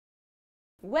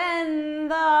When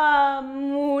the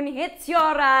moon hits your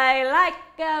eye like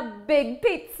a big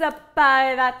pizza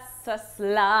pie, that's a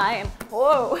slime.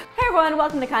 Whoa. Hey everyone,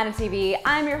 welcome to KindaTV.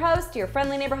 I'm your host, your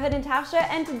friendly neighborhood Natasha,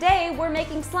 and today we're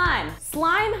making slime.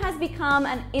 Slime has become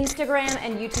an Instagram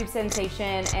and YouTube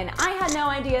sensation, and I had no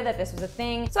idea that this was a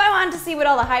thing, so I wanted to see what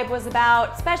all the hype was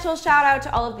about. Special shout out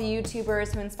to all of the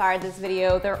YouTubers who inspired this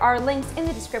video. There are links in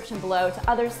the description below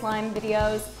to other slime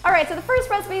videos. All right, so the first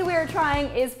recipe we are trying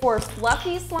is for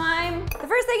fluffy slime. The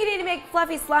first thing you need to make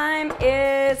fluffy slime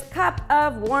is a cup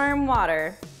of warm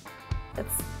water.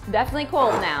 It's definitely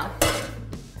cold now.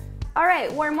 All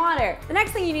right, warm water. The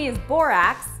next thing you need is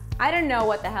borax. I don't know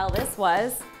what the hell this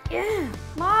was. Yeah.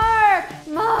 Mark!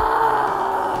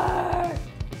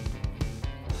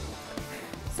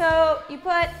 So you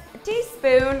put a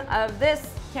teaspoon of this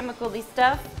chemical-y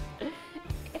stuff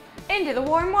into the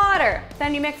warm water.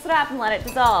 Then you mix it up and let it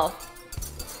dissolve.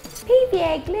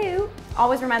 PVA glue.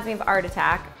 Always reminds me of Art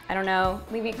Attack. I don't know,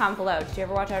 leave me a comment below. Did you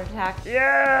ever watch Art Attack?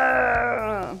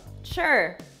 Yeah!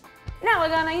 Sure. Now we're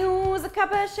gonna use a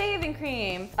cup of shaving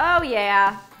cream. Oh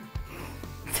yeah.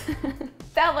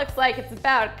 That looks like it's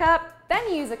about a cup. Then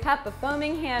you use a cup of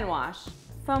foaming hand wash.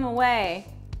 Foam away.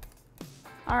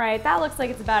 All right, that looks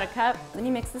like it's about a cup. Then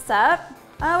you mix this up.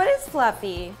 Oh, it is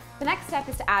fluffy. The next step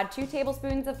is to add 2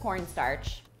 tablespoons of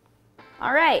cornstarch.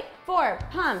 All right, 4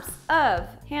 pumps of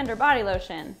hand or body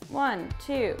lotion. 1,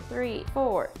 2, 3,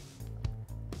 4.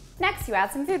 Next, you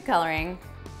add some food coloring.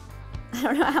 I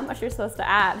don't know how much you're supposed to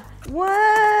add.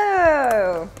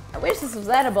 Whoa! I wish this was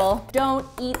edible. Don't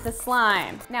eat the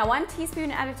slime. Now, 1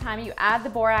 teaspoon at a time, you add the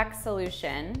borax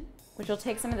solution, which will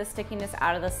take some of the stickiness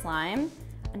out of the slime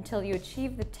until you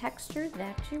achieve the texture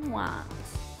that you want.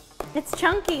 It's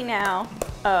chunky now.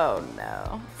 Oh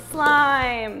no.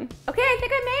 Slime. Okay, I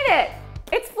think I made it.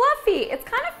 It's fluffy. It's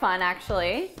kind of fun,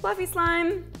 actually. Fluffy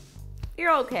slime,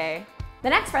 you're okay. The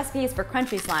next recipe is for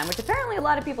crunchy slime, which apparently a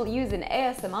lot of people use in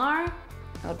ASMR.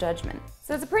 No judgment.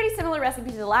 So it's a pretty similar recipe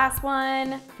to the last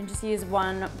one. You can just use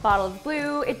 1 bottle of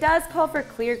glue. It does call for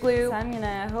clear glue, so I'm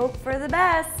gonna hope for the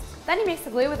best. Then you mix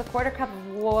the glue with a 1/4 cup of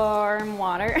warm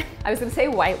water. I was gonna say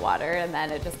white water, and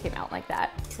then it just came out like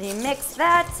that. So you mix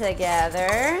that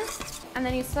together, and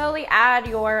then you slowly add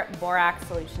your borax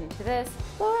solution to this.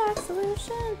 Borax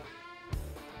solution.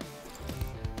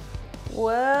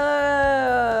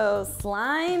 Whoa,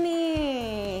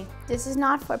 slimy. This is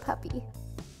not for puppy.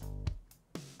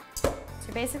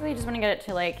 So basically you just want to get it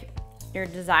to like your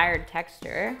desired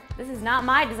texture. This is not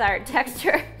my desired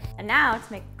texture. And now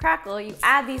to make it crackle, you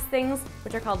add these things,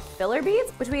 which are called filler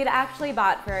beads, which we had actually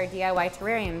bought for our DIY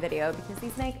terrarium video because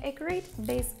these make a great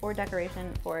base or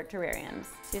decoration for terrariums.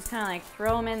 So you just kind of like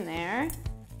throw them in there.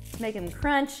 Make them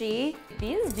crunchy.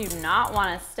 These do not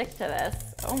want to stick to this.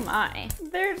 Oh my.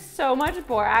 There's so much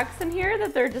borax in here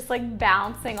that they're just like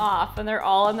bouncing off and they're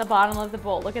all in the bottom of the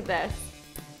bowl. Look at this.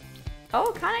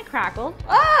 Oh, kind of crackled.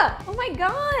 Ah! Oh my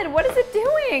God, what is it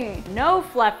doing? No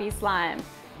fluffy slime.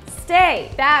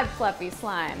 Stay, bad fluffy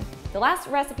slime. The last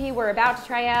recipe we're about to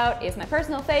try out is my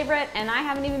personal favorite and I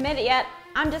haven't even made it yet.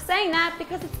 I'm just saying that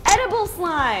because it's edible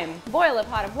slime. Boil a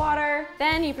pot of water,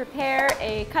 then you prepare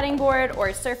a cutting board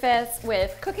or surface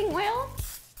with cooking oil.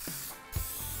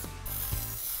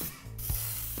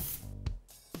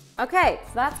 Okay,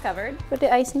 so that's covered. Put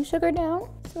the icing sugar down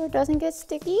so it doesn't get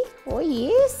sticky. Oh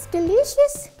yes,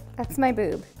 delicious. That's my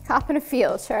boob. Cop in a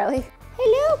field, Charlie.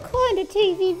 Hello,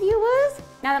 KindaTV viewers.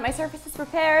 Now that my surface is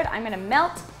prepared, I'm gonna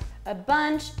melt a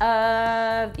bunch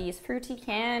of these fruity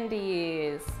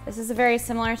candies. This is a very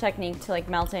similar technique to like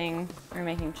melting or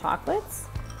making chocolates.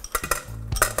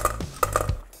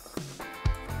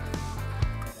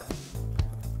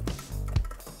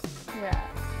 Yeah.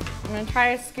 I'm gonna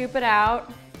try to scoop it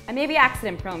out. I may be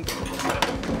accident prone,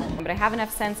 but I have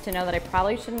enough sense to know that I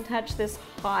probably shouldn't touch this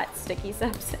hot, sticky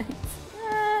substance.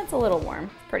 It's a little warm.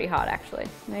 It's pretty hot, actually.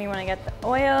 And then you wanna get the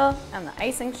oil and the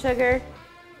icing sugar.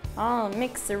 All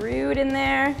mix-a-root in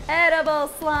there. Edible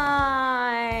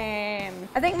slime.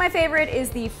 I think my favorite is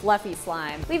the fluffy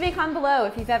slime. Leave me a comment below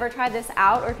if you've ever tried this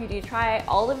out or if you do try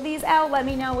all of these out. Let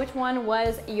me know which one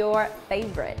was your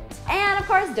favorite. And of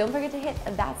course, don't forget to hit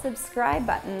that subscribe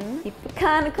button. Keep it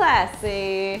kind of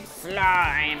classy.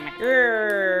 Slime.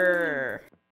 Grrr.